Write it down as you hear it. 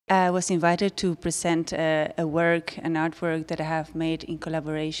I was invited to present an artwork that I have made in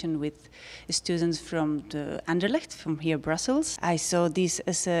collaboration with students from the Anderlecht, from here, Brussels. I saw this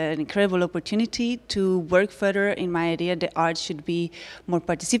as an incredible opportunity to work further in my idea that art should be more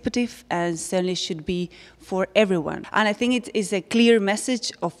participative and certainly should be for everyone. And I think it is a clear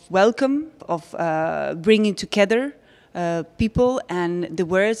message of welcome, of bringing together people and the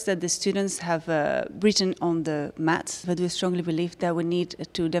words that the students have written on the mats. But we strongly believe that we need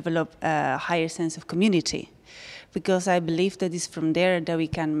to develop a higher sense of community, because I believe that it's from there that we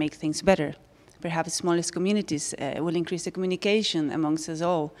can make things better. Perhaps smallest communities will increase the communication amongst us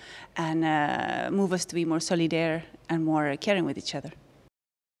all and move us to be more solidaire and more caring with each other.